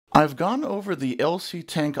I've gone over the LC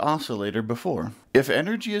tank oscillator before. If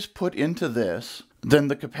energy is put into this, then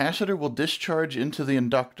the capacitor will discharge into the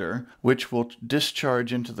inductor, which will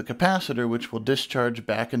discharge into the capacitor, which will discharge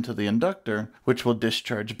back into the inductor, which will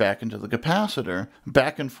discharge back into the capacitor,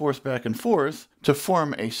 back and forth, to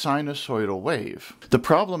form a sinusoidal wave. The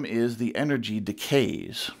problem is the energy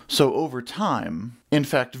decays. So over time, in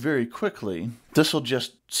fact very quickly, this will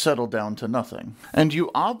just settle down to nothing. And you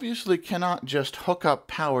obviously cannot just hook up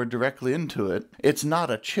power directly into it. It's not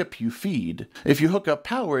a chip you feed. If you hook up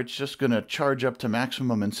power, it's just going to charge up to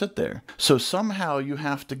maximum and sit there. So somehow you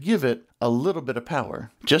have to give it a little bit of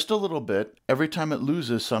power. Just a little bit. Every time it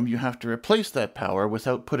loses some, you have to replace that power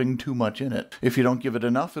without putting too much in it. If you don't give it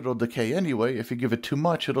enough, it'll decay anyway. If you give it too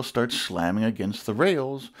much, it'll start slamming against the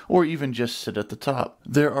rails, or even just sit at the top.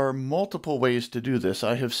 There are multiple ways to do this.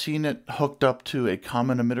 I have seen it hooked up to a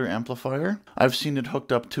common emitter amplifier. I've seen it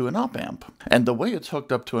hooked up to an op-amp. And the way it's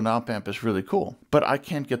hooked up to an op-amp is really cool, but I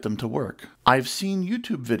can't get them to work. I've seen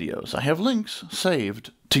YouTube videos. I have links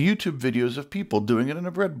saved to YouTube videos of people doing it in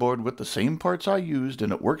a breadboard with the same parts I used,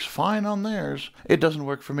 and it works fine on theirs. It doesn't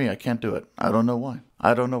work for me. I can't do it. I don't know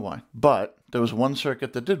why. But there was one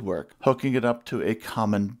circuit that did work, hooking it up to a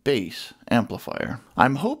common base amplifier.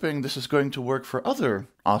 I'm hoping this is going to work for other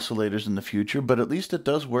oscillators in the future, but at least it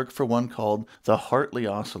does work for one called the Hartley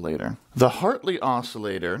Oscillator. The Hartley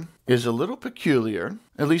Oscillator is a little peculiar,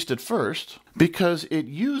 at least at first, because it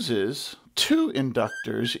uses two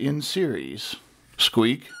inductors in series.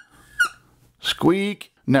 Squeak.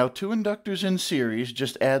 Squeak. Now, two inductors in series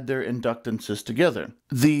just add their inductances together.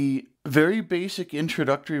 The very basic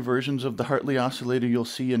introductory versions of the Hartley Oscillator you'll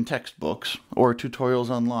see in textbooks or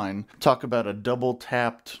tutorials online talk about a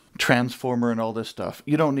double-tapped transformer and all this stuff.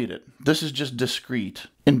 You don't need it. This is just discrete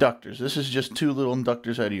inductors. This is just two little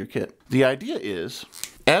inductors out of your kit. The idea is,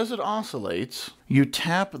 as it oscillates, you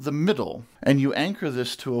tap the middle and you anchor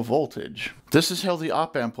this to a voltage. This is how the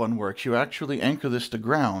op-amp one works. You actually anchor this to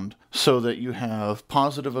ground so that you have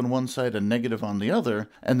positive on one side and negative on the other,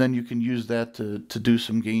 and then you can use that to do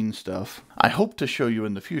some gain stuff. I hope to show you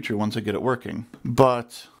in the future once I get it working.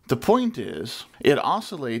 But the point is, it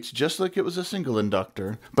oscillates just like it was a single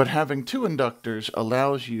inductor, but having two inductors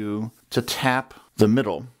allows you to tap the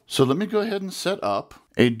middle. So let me go ahead and set up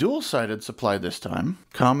a dual-sided supply this time.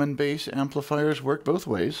 Common base amplifiers work both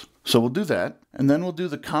ways, so we'll do that. And then we'll do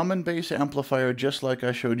the common base amplifier just like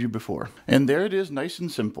I showed you before. And there it is, nice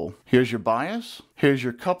and simple. Here's your bias. Here's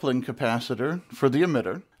your coupling capacitor for the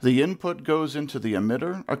emitter. The input goes into the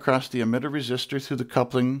emitter, across the emitter resistor through the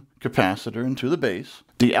coupling capacitor and to the base.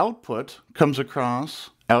 The output comes across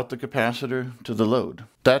out the capacitor to the load.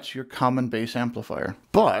 That's your common base amplifier.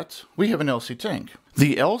 But we have an LC tank.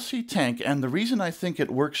 The LC tank, and the reason I think it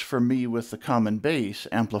works for me with the common base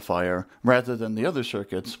amplifier rather than the other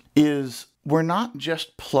circuits, is we're not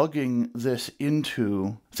just plugging this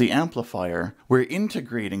into the amplifier, we're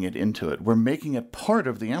integrating it into it. We're making it part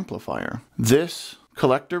of the amplifier. This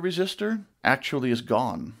collector resistor actually is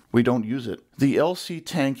gone. We don't use it. The LC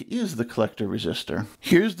tank is the collector resistor.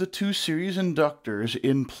 Here's the two series inductors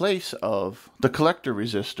in place of the collector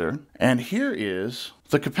resistor, and here is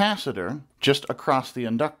the capacitor just across the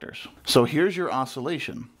inductors. So here's your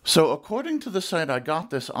oscillation. So according to the site I got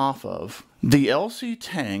this off of, the LC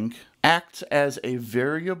tank acts as a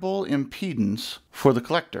variable impedance for the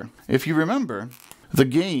collector. If you remember, the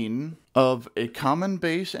gain of a common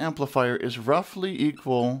base amplifier is roughly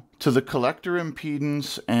equal to the collector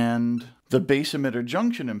impedance and the base emitter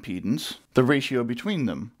junction impedance, the ratio between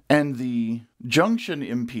them. And the junction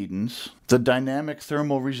impedance, the dynamic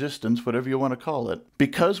thermal resistance, whatever you want to call it,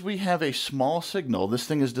 because we have a small signal, this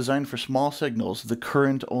thing is designed for small signals, the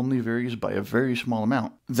current only varies by a very small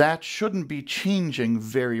amount. That shouldn't be changing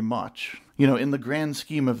very much. You know, in the grand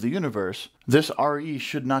scheme of the universe, this RE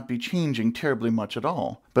should not be changing terribly much at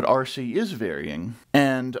all, but RC is varying.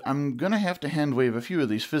 And I'm going to have to hand wave a few of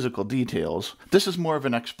these physical details. This is more of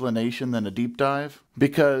an explanation than a deep dive,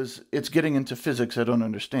 because it's getting into physics I don't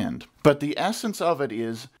understand. But the essence of it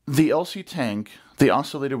is, the LC tank, the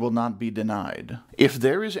oscillator will not be denied. If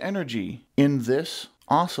there is energy in this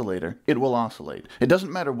oscillator, it will oscillate. It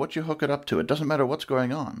doesn't matter what you hook it up to. It doesn't matter what's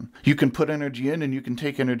going on. You can put energy in and you can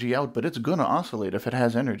take energy out, but it's going to oscillate if it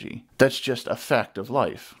has energy. That's just a fact of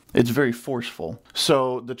life. It's very forceful.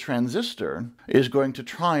 So the transistor is going to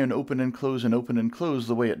try and open and close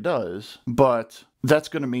the way it does, but that's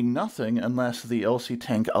going to mean nothing unless the LC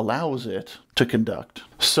tank allows it to conduct.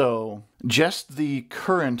 So just the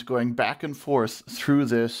current going back and forth through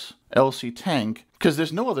this LC tank, because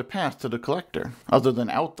there's no other path to the collector other than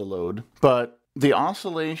out the load, but the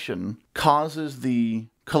oscillation causes the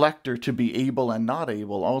collector to be able and not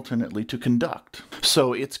able alternately to conduct.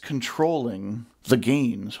 So it's controlling the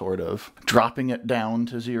gain, sort of, dropping it down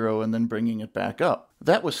to 0 and then bringing it back up.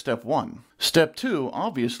 That was step 1. Step 2,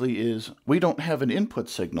 obviously, is we don't have an input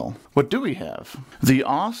signal. What do we have? The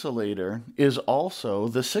oscillator is also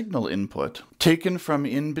the signal input, taken from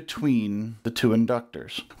in between the two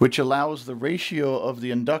inductors, which allows the ratio of the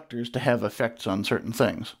inductors to have effects on certain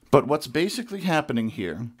things. But what's basically happening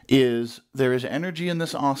here is there is energy in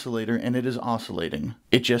this oscillator and it is oscillating.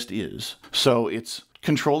 It just is. So it's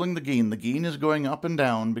controlling the gain. The gain is going up and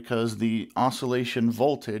down because the oscillation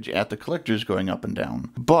voltage at the collector is going up and down.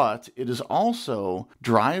 But it is also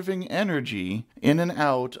driving energy in and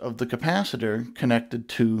out of the capacitor connected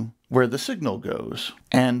to where the signal goes.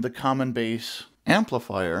 And the common base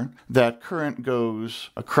amplifier, that current goes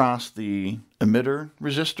across the emitter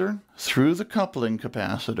resistor, through the coupling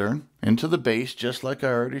capacitor, into the base, just like I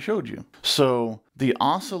already showed you. So the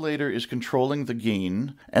oscillator is controlling the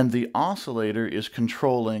gain, and the oscillator is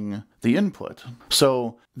controlling the input.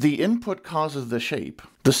 So the input causes the shape.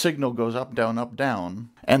 The signal goes up, down,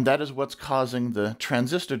 and that is what's causing the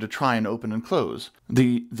transistor to try and open and close.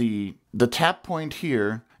 The tap point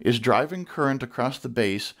here is driving current across the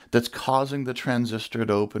base that's causing the transistor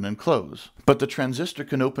to open and close. But the transistor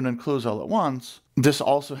can open and close all at once. This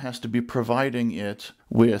also has to be providing it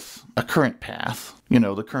with a current path. You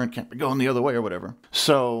know, the current can't be going the other way or whatever.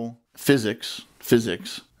 So physics,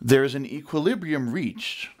 there's an equilibrium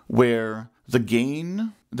reached where the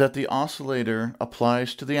gain that the oscillator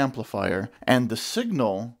applies to the amplifier and the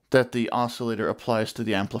signal that the oscillator applies to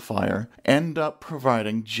the amplifier end up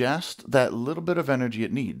providing just that little bit of energy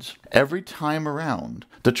it needs. Every time around,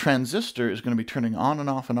 the transistor is going to be turning on and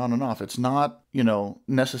off and on and off. It's not, you know,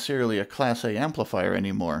 necessarily a Class A amplifier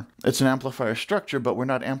anymore. It's an amplifier structure, but we're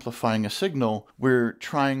not amplifying a signal. We're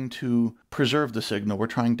trying to preserve the signal. We're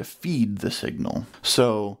trying to feed the signal.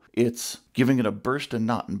 So it's giving it a burst and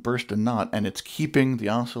not, and it's keeping the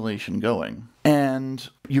oscillation going. And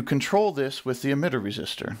you control this with the emitter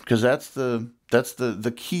resistor, because that's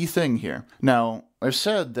the key thing here. Now, I've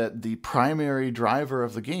said that the primary driver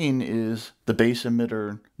of the gain is the base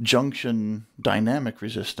emitter junction dynamic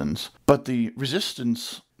resistance, but the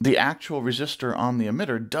resistance, the actual resistor on the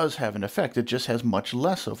emitter, does have an effect. It just has much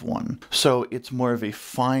less of one. So it's more of a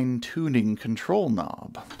fine-tuning control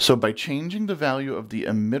knob. So by changing the value of the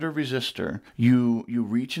emitter resistor, you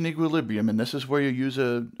reach an equilibrium, and this is where you use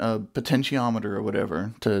a potentiometer or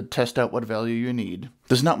whatever to test out what value you need.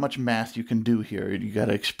 There's not much math you can do here. You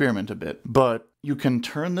gotta experiment a bit. But you can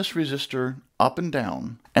turn this resistor up and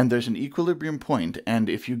down, and there's an equilibrium point, and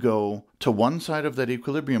if you go to one side of that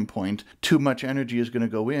equilibrium point, too much energy is going to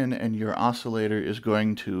go in, and your oscillator is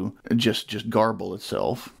going to just garble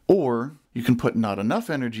itself. Or you can put not enough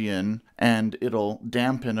energy in, and it'll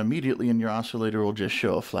dampen immediately, and your oscillator will just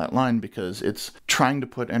show a flat line because it's trying to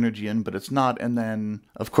put energy in, but it's not. And then,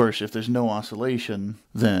 of course, if there's no oscillation,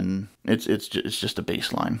 then it's just a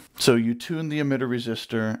baseline. So you tune the emitter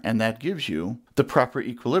resistor, and that gives you the proper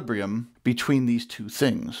equilibrium between these two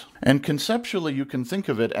things. And conceptually, you can think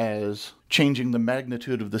of it as changing the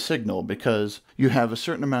magnitude of the signal, because you have a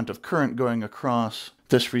certain amount of current going across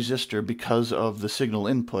this resistor because of the signal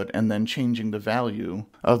input, and then changing the value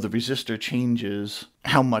of the resistor changes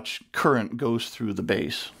how much current goes through the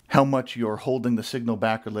base, how much you're holding the signal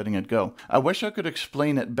back or letting it go. I wish I could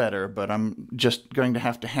explain it better, but I'm just going to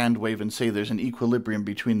have to hand wave and say there's an equilibrium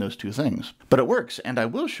between those two things. But it works, and I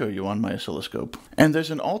will show you on my oscilloscope. And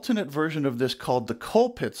there's an alternate version of this called the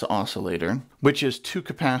Colpitts oscillator, which is 2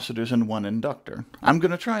 capacitors and 1 inductor. I'm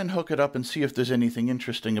going to try and hook it up and see if there's anything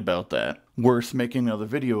interesting about that, worth making another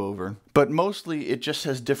video over. But mostly it just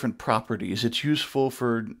has different properties. It's useful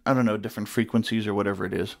for, I don't know, different frequencies or whatever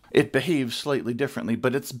it is. It behaves slightly differently,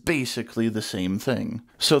 but it's basically the same thing.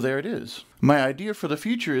 So there it is. My idea for the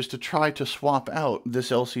future is to try to swap out this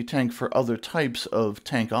LC tank for other types of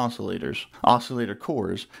tank oscillators, oscillator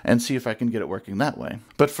cores, and see if I can get it working that way.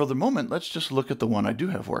 But for the moment, let's just look at the one I do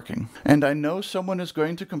have working. And I know someone is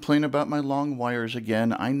going to complain about my long wires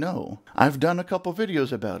again. I know. I've done a couple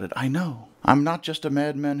videos about it. I know. I'm not just a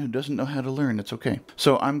madman who doesn't know how to learn. It's okay.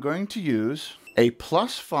 So I'm going to use a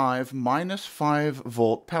 +5, -5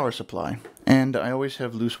 volt power supply. And I always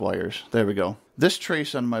have loose wires. There we go. This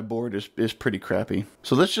trace on my board is pretty crappy.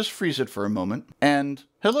 So let's just freeze it for a moment. And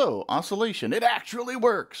hello, oscillation. It actually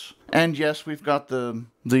works. And yes, we've got the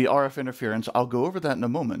RF interference. I'll go over that in a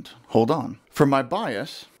moment. Hold on. For my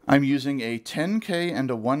bias, I'm using a 10K and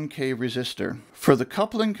a 1K resistor. For the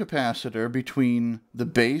coupling capacitor between the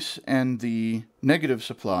base and the negative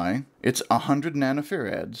supply, it's 100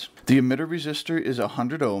 nanofarads. The emitter resistor is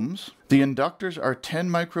 100 ohms. The inductors are 10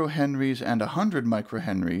 microhenries and 100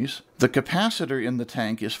 microhenries. The capacitor in the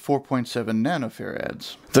tank is 4.7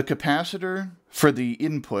 nanofarads. The capacitor for the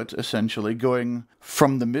input, essentially, going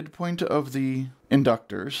from the midpoint of the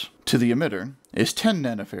inductors to the emitter, is 10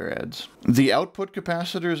 nanofarads. The output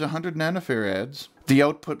capacitor is 100 nanofarads. The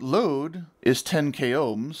output load is 10 k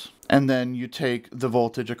ohms, and then you take the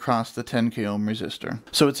voltage across the 10 k ohm resistor.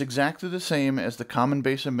 So it's exactly the same as the common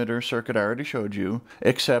base emitter circuit I already showed you,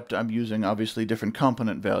 except I'm using obviously different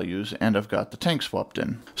component values, and I've got the tank swapped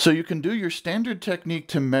in. So you can do your standard technique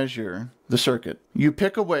to measure the circuit. You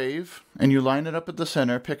pick a wave, and you line it up at the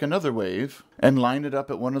center, pick another wave, and line it up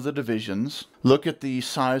at one of the divisions. Look at the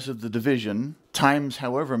size of the division, times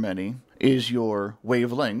however many is your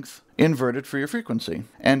wavelength, invert it for your frequency.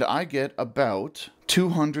 And I get about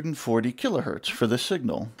 240 kilohertz for this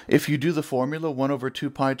signal. If you do the formula 1 over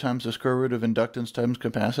 2 pi times the square root of inductance times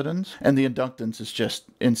capacitance, and the inductance is just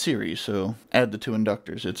in series, so add the two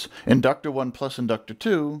inductors. It's inductor 1 plus inductor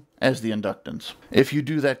 2 as the inductance. If you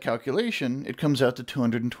do that calculation, it comes out to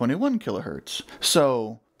 221 kilohertz.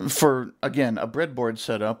 So for, again, a breadboard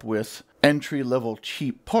setup with entry-level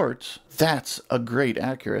cheap parts, that's a great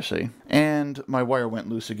accuracy. And my wire went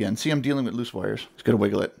loose again. See, I'm dealing with loose wires. Just gotta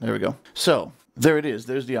wiggle it. There we go. So there it is.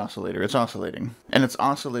 There's the oscillator. It's oscillating. And it's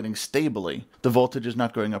oscillating stably. The voltage is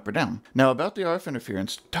not going up or down. Now, about the RF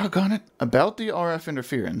interference, doggone it. About the RF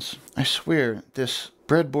interference, I swear this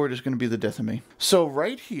breadboard is going to be the death of me. So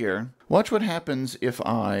right here, watch what happens if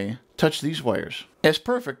I touch these wires. It's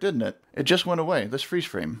perfect, isn't it? It just went away, this freeze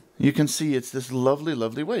frame. You can see it's this lovely,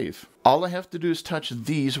 lovely wave. All I have to do is touch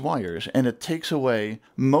these wires, and it takes away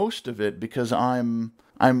most of it because I'm,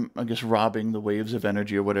 I guess, robbing the waves of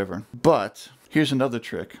energy or whatever. But here's another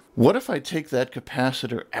trick. What if I take that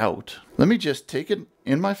capacitor out? Let me just take it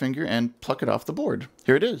in my finger and pluck it off the board.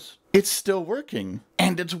 Here it is. It's still working,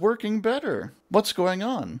 and it's working better. What's going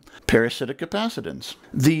on? Parasitic capacitance.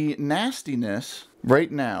 The nastiness right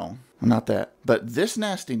now, not that, but this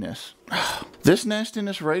nastiness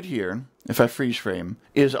right here, if I freeze frame,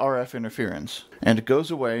 is RF interference. And it goes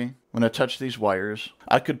away when I touch these wires.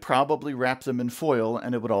 I could probably wrap them in foil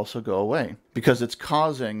and it would also go away because it's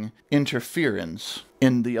causing interference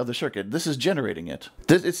in the other circuit. This is generating it.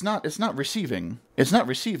 It's not receiving. It's not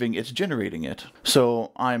receiving, it's generating it.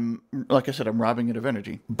 So I'm, like I said, I'm robbing it of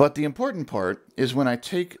energy. But the important part is when I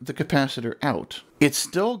take the capacitor out, it's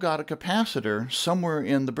still got a capacitor somewhere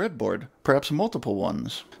in the breadboard, perhaps multiple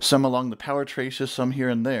ones. Some along the power traces, some here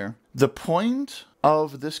and there. The point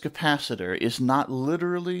of this capacitor is not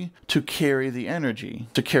literally to carry the energy,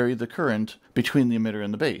 to carry the current between the emitter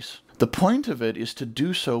and the base. The point of it is to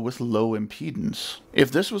do so with low impedance. If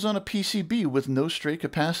this was on a PCB with no stray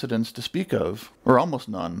capacitance to speak of, or almost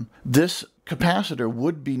none, this capacitor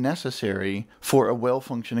would be necessary for a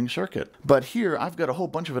well-functioning circuit. But here, I've got a whole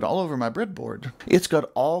bunch of it all over my breadboard. It's got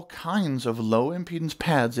all kinds of low impedance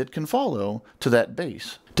paths it can follow to that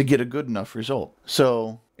base to get a good enough result.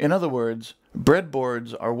 So, in other words,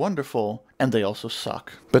 breadboards are wonderful, and they also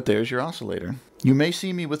suck. But there's your oscillator. You may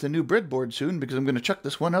see me with a new breadboard soon because I'm going to chuck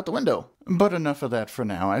this one out the window. But enough of that for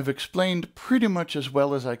now. I've explained pretty much as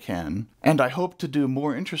well as I can, and I hope to do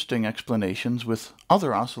more interesting explanations with other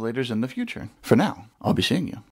oscillators in the future. For now, I'll be seeing you.